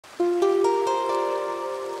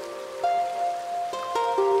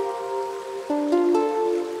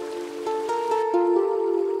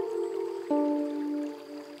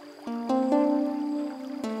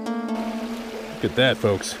Look at that,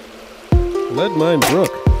 folks. Leadmine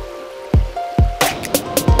Brook.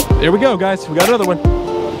 There we go, guys. We got another one.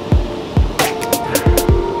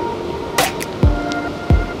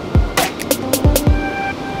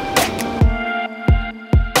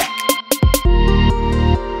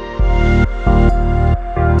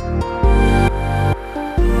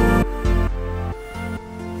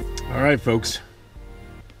 All right, folks.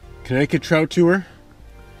 Connecticut Trout Tour,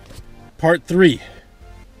 Part 3.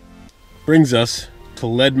 Brings us to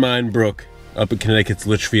Leadmine Brook up at Connecticut's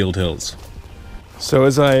Litchfield Hills. So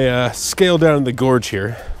as I scale down the gorge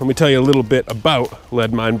here, let me tell you a little bit about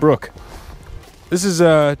Leadmine Brook. This is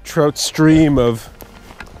a trout stream of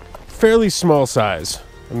fairly small size.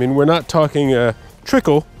 I mean, we're not talking a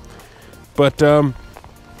trickle, but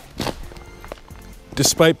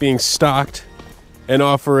despite being stocked and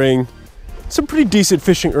offering some pretty decent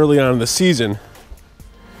fishing early on in the season,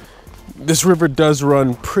 this river does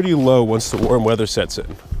run pretty low once the warm weather sets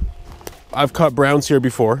in. I've caught browns here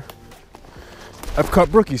before. I've caught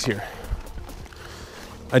brookies here.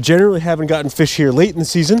 I generally haven't gotten fish here late in the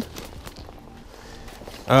season.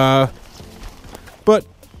 But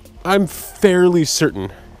I'm fairly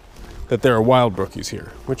certain that there are wild brookies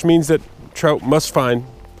here, which means that trout must find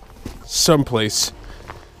some place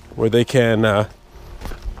where they can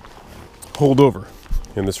hold over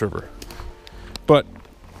in this river. But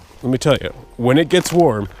let me tell you, when it gets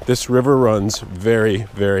warm, this river runs very,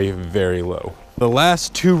 very, very low. The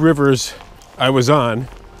last two rivers I was on,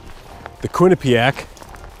 the Quinnipiac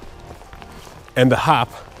and the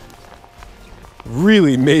Hop,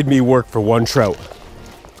 really made me work for one trout.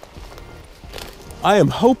 I am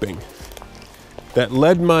hoping that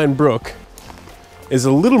Leadmine Brook is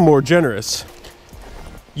a little more generous.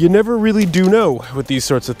 You never really do know with these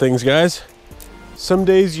sorts of things, guys. Some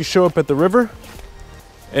days you show up at the river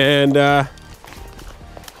and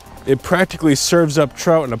it practically serves up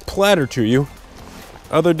trout on a platter to you.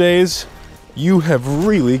 Other days, you have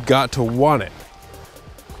really got to want it.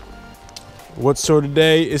 What sort of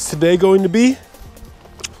day is today going to be?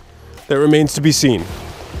 That remains to be seen.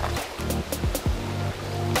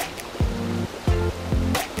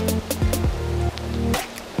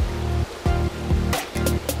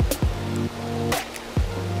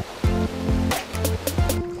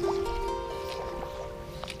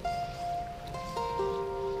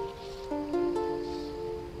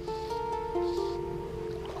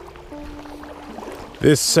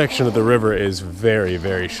 This section of the river is very,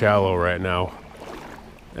 very shallow right now.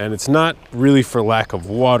 And it's not really for lack of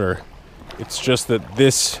water. It's just that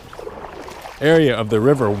this area of the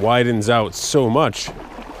river widens out so much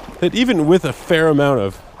that even with a fair amount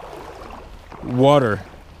of water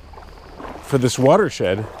for this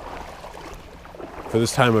watershed, for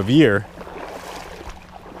this time of year,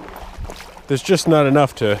 there's just not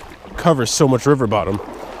enough to cover so much river bottom.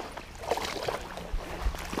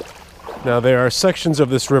 Now there are sections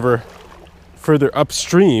of this river further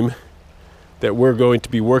upstream that we're going to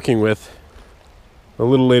be working with a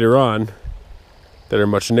little later on that are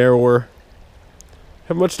much narrower,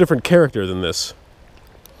 have much different character than this.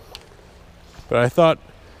 But I thought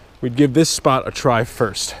we'd give this spot a try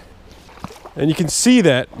first. And you can see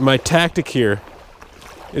that my tactic here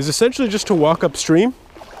is essentially just to walk upstream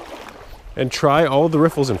and try all of the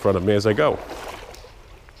riffles in front of me as I go.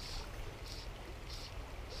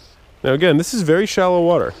 Now again, this is very shallow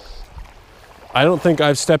water. I don't think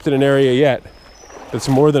I've stepped in an area yet that's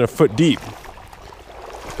more than a foot deep.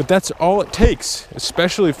 But that's all it takes,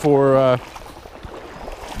 especially for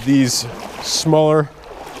these smaller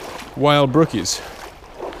wild brookies.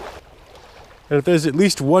 And if there's at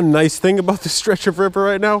least one nice thing about this stretch of river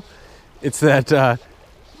right now, it's that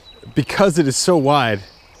because it is so wide,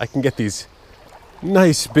 I can get these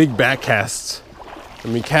nice big back casts. I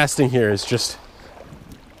mean, casting here is just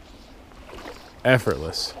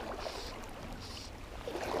effortless.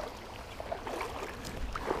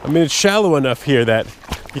 I mean, it's shallow enough here that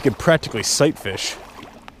you can practically sight fish.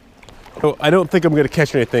 So I don't think I'm going to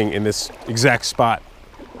catch anything in this exact spot.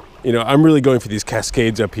 You know, I'm really going for these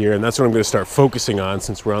cascades up here, and that's what I'm going to start focusing on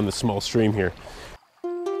since we're on this small stream here.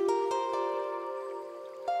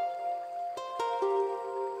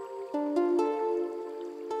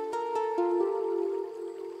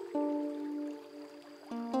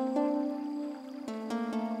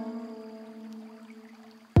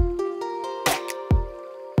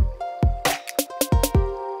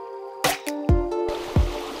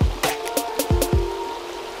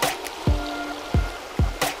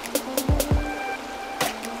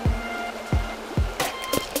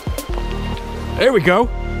 There we go.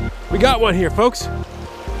 We got one here, folks.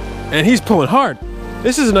 And he's pulling hard.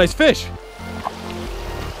 This is a nice fish.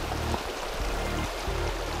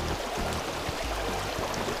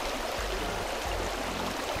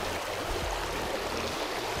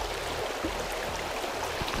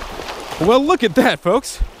 Well, look at that,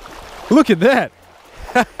 folks. Look at that.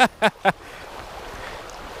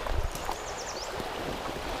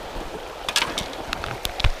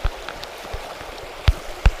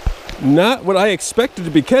 Not what I expected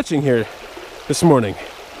to be catching here this morning.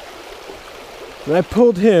 And I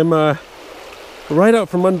pulled him right out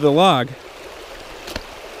from under the log.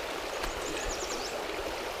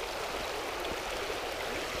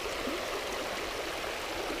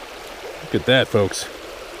 Look at that, folks.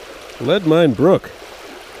 Leadmine Brook.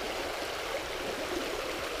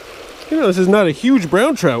 You know, this is not a huge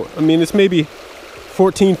brown trout. I mean, it's maybe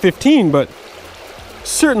 14, 15, but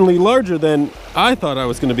certainly larger than I thought I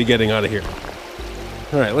was going to be getting out of here.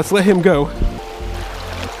 All right, let's let him go.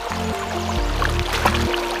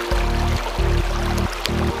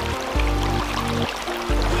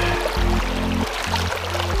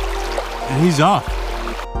 And he's off.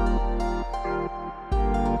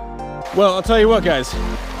 Well, I'll tell you what, guys.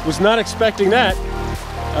 Was not expecting that,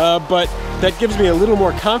 but that gives me a little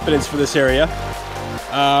more confidence for this area.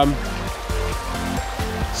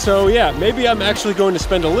 So yeah, maybe I'm actually going to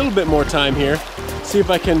spend a little bit more time here, see if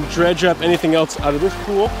I can dredge up anything else out of this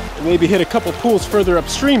pool, and maybe hit a couple pools further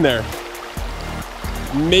upstream there.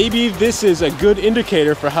 Maybe this is a good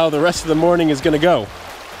indicator for how the rest of the morning is going to go.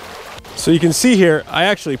 So you can see here, I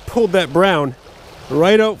actually pulled that brown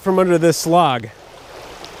right out from under this log.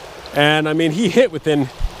 And I mean, he hit within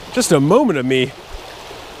just a moment of me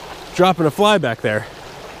dropping a fly back there.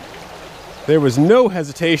 There was no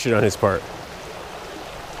hesitation on his part.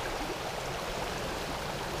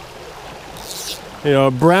 You know,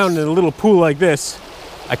 a brown in a little pool like this,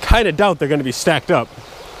 I kind of doubt they're going to be stacked up.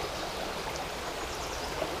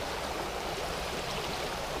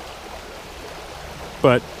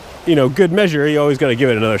 But, you know, good measure, you always got to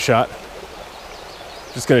give it another shot.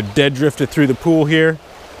 Just going to dead drift it through the pool here.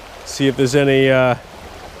 See if there's any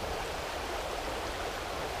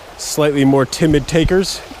slightly more timid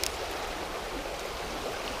takers.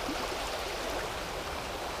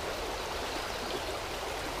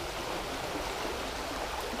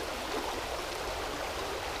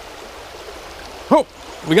 Oh,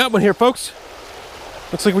 we got one here, folks.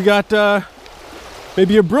 Looks like we got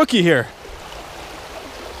maybe a brookie here.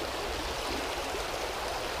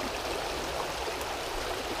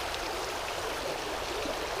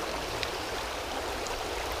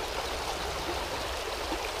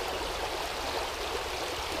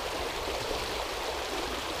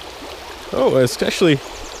 Oh, it's actually,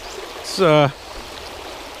 it's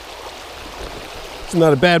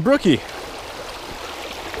not a bad brookie.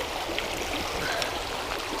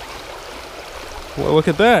 Well, look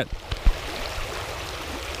at that.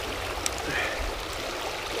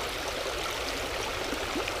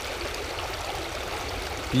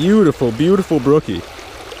 Beautiful, beautiful brookie.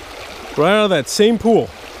 Right out of that same pool.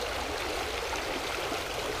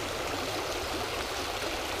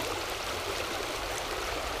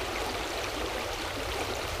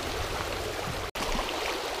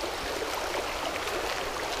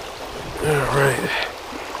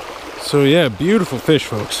 So yeah, beautiful fish,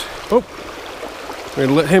 folks. Oh, we're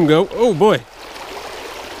gonna let him go. Oh boy.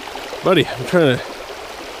 Buddy, I'm trying to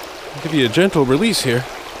give you a gentle release here.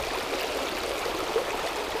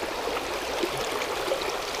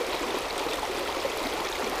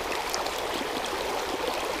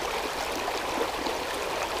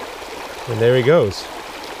 And there he goes.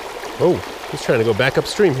 Oh, he's trying to go back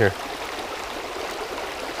upstream here.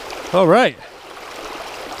 All right.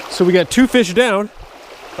 So we got two fish down.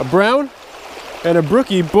 A brown and a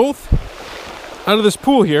brookie, both out of this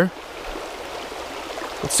pool here.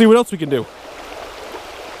 Let's see what else we can do.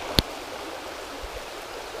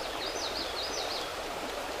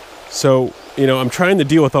 So, you know, I'm trying to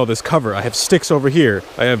deal with all this cover. I have sticks over here.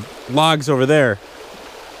 I have logs over there.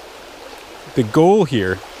 The goal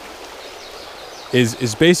here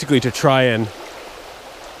is basically to try and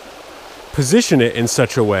position it in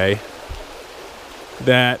such a way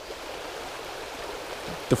that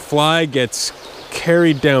the fly gets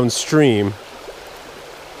carried downstream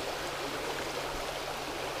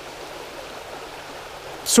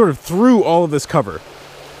sort of through all of this cover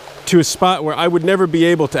to a spot where I would never be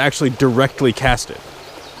able to actually directly cast it.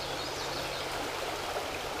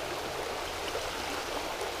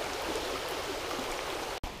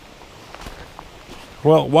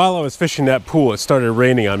 Well, while I was fishing that pool, it started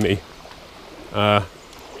raining on me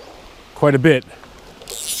quite a bit.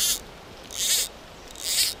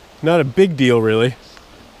 Not a big deal really,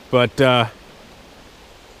 but it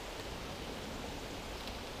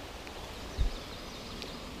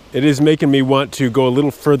is making me want to go a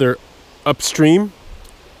little further upstream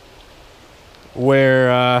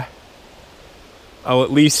where I'll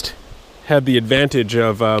at least have the advantage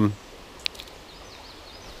of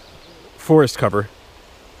forest cover.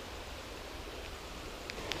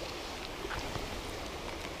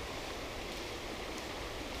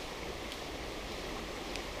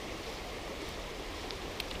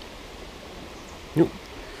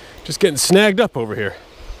 Just getting snagged up over here.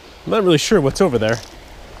 I'm not really sure what's over there.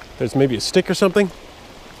 There's maybe a stick or something.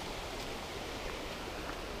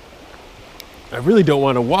 I really don't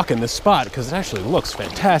want to walk in this spot because it actually looks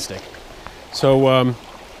fantastic. So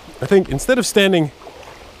I think instead of standing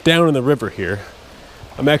down in the river here,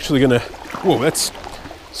 I'm actually gonna, whoa, that's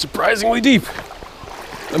surprisingly deep.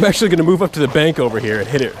 I'm actually gonna move up to the bank over here and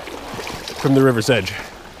hit it from the river's edge.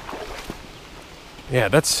 Yeah,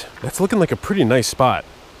 that's looking like a pretty nice spot.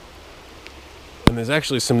 And there's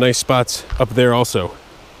actually some nice spots up there also.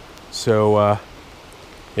 So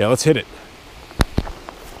yeah, let's hit it.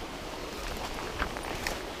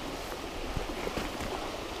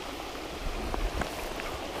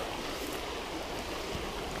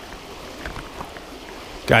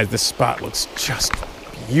 Guys, this spot looks just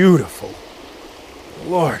beautiful.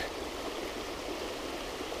 Lord.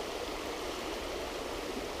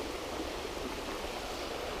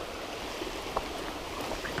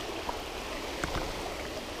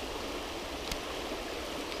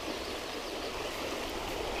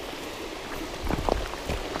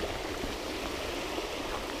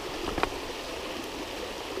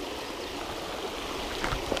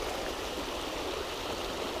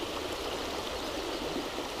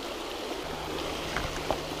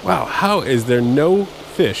 Wow, how is there no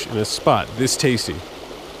fish in a spot this tasty?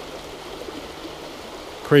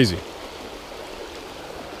 Crazy.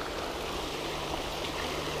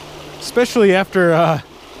 Especially after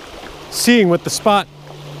seeing what the spot,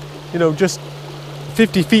 you know, just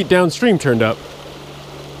 50 feet downstream turned up.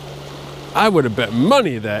 I would have bet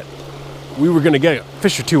money that we were gonna get a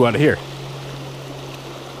fish or two out of here.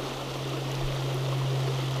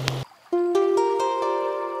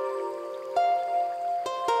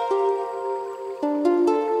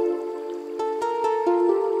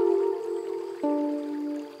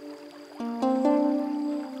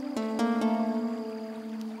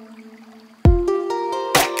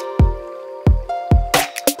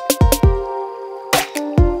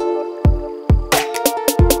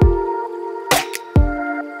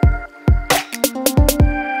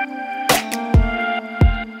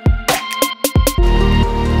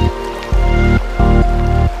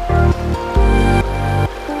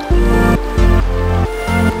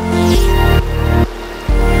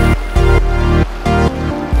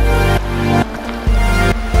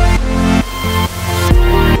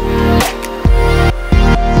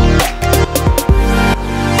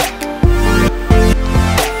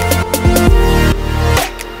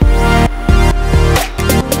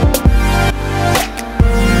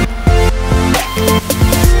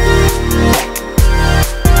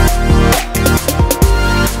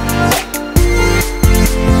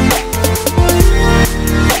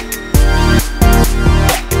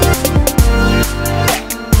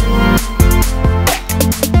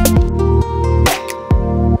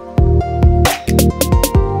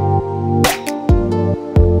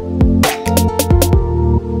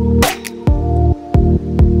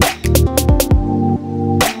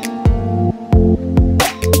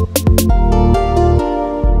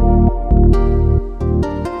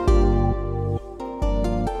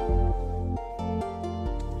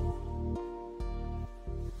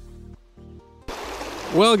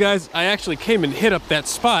 Well guys, I actually came and hit up that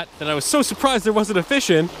spot that I was so surprised there wasn't a fish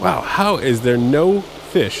in. Wow, how is there no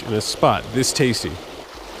fish in a spot this tasty?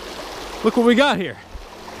 Look what we got here.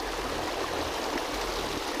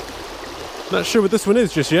 Not sure what this one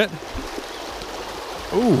is just yet.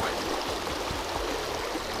 Ooh.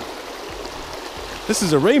 This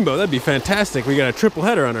is a rainbow, that'd be fantastic. We got a triple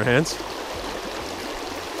header on our hands.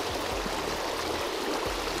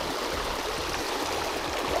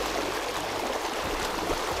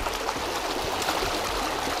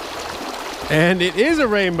 And it is a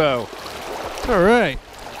rainbow. All right.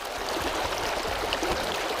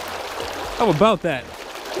 How about that?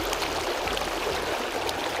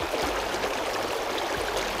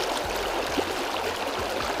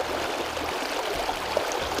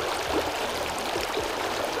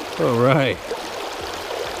 All right.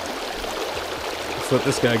 Let's let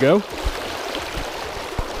this guy go.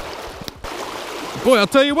 Boy, I'll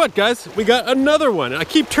tell you what, guys, we got another one. I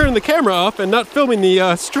keep turning the camera off and not filming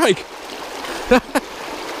the strike.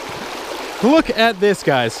 Look at this,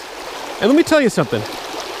 guys. And let me tell you something.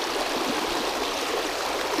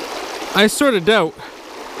 I sort of doubt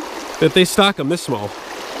that they stock them this small.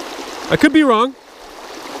 I could be wrong,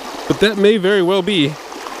 but that may very well be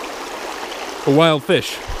a wild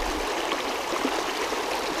fish.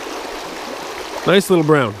 Nice little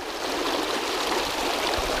brown.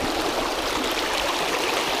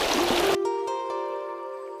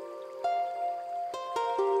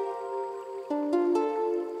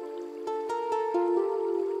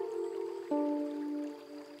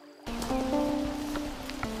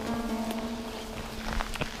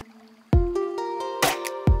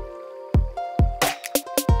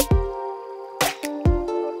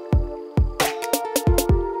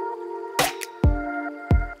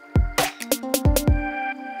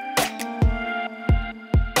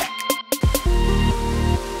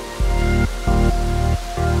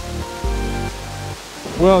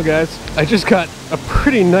 Well, guys, I just got a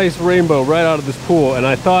pretty nice rainbow right out of this pool, and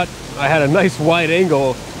I thought I had a nice wide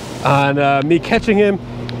angle on me catching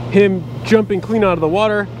him jumping clean out of the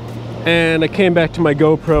water, and I came back to my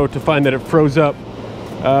GoPro to find that it froze up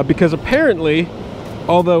because apparently,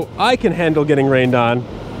 although I can handle getting rained on,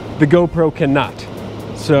 the GoPro cannot.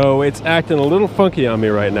 So it's acting a little funky on me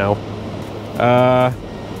right now.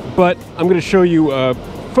 But I'm going to show you a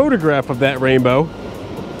photograph of that rainbow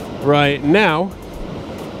right now.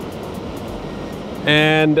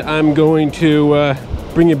 And I'm going to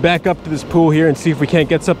bring it back up to this pool here and see if we can't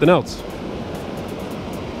get something else.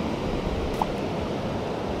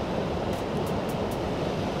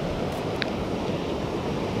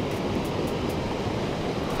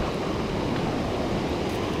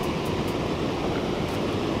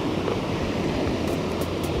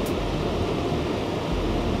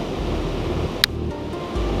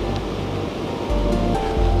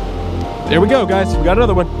 There we go, guys. We got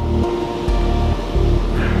another one.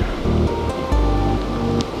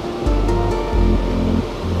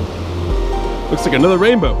 Looks like another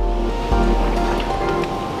rainbow.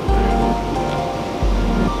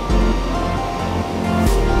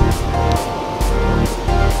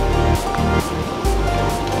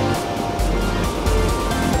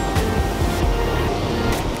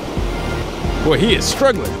 Boy, he is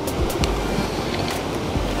struggling.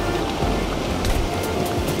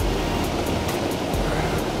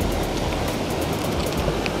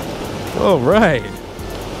 All right.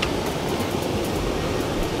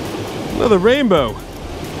 Another rainbow.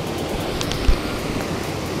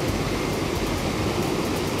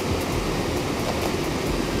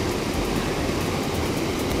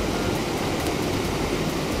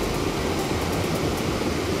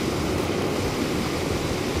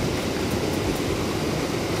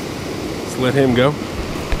 Let's let him go.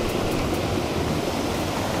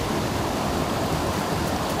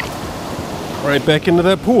 Right back into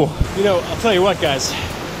that pool. You know, I'll tell you what, guys.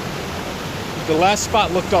 The last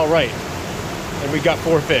spot looked all right, and we got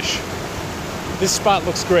 4 fish. This spot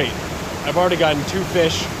looks great. I've already gotten 2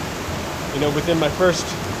 fish, you know, within my first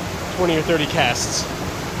 20 or 30 casts.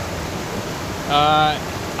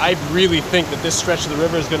 I really think that this stretch of the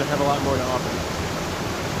river is going to have a lot more to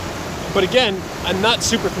offer. But again, I'm not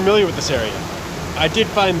super familiar with this area. I did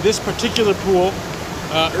find this particular pool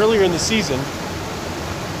earlier in the season.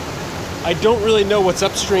 I don't really know what's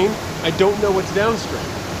upstream. I don't know what's downstream.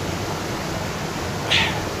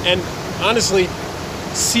 And honestly,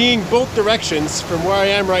 seeing both directions from where I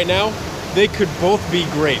am right now, they could both be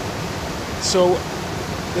great. So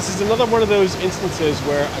this is another one of those instances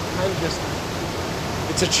where I kind of just,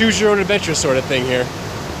 it's a choose your own adventure sort of thing here.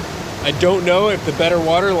 I don't know if the better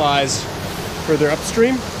water lies further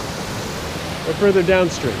upstream or further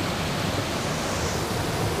downstream.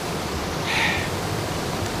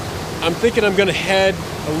 I'm thinking I'm gonna head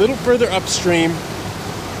a little further upstream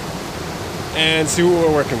and see what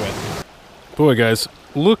we're working with. Boy, guys,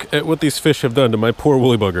 look at what these fish have done to my poor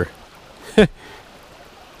woolly bugger.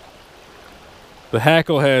 The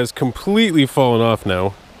hackle has completely fallen off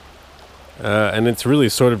now, and it's really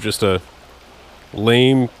sort of just a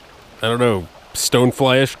lame, I don't know,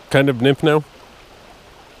 stonefly-ish kind of nymph now.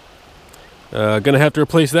 Gonna have to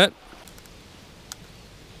replace that.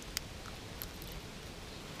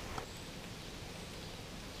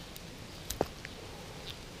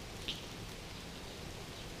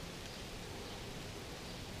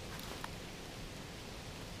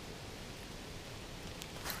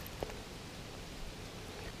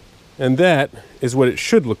 And that is what it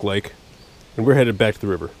should look like when we're headed back to the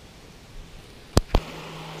river.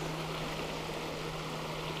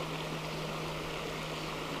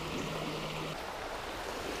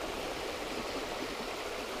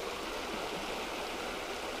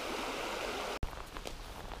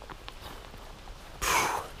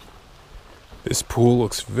 pool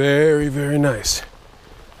looks very, very nice.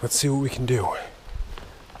 Let's see what we can do.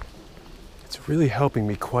 It's really helping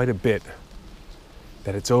me quite a bit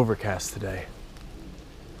that it's overcast today,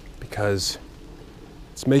 because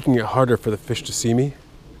it's making it harder for the fish to see me.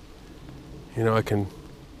 You know, I can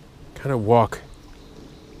kind of walk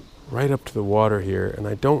right up to the water here, and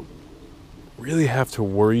I don't really have to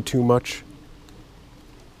worry too much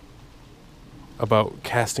about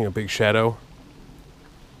casting a big shadow.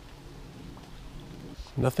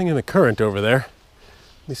 Nothing in the current over there.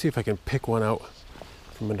 Let me see if I can pick one out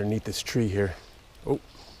from underneath this tree here. Oh,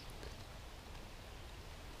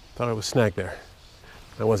 thought I was snagged there.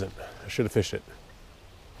 I wasn't. I should have fished it.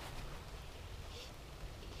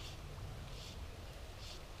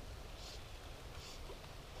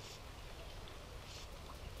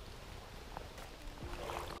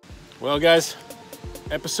 Well, guys,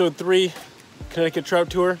 episode 3, Connecticut Trout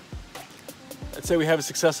Tour. I'd say we have a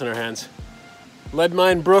success on our hands.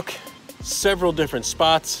 Leadmine Brook, several different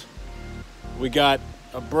spots. We got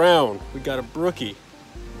a brown, we got a brookie,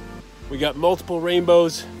 we got multiple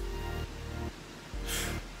rainbows.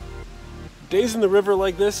 Days in the river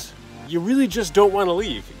like this, you really just don't want to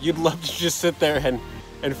leave. You'd love to just sit there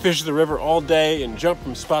and fish the river all day and jump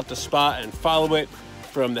from spot to spot and follow it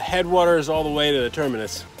from the headwaters all the way to the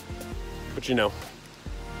terminus. But you know,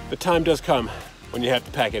 the time does come when you have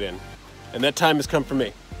to pack it in. And that time has come for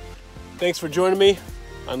me. Thanks for joining me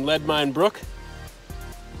on Leadmine Brook.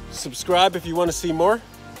 Subscribe if you want to see more.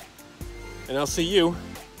 And I'll see you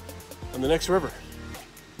on the next river.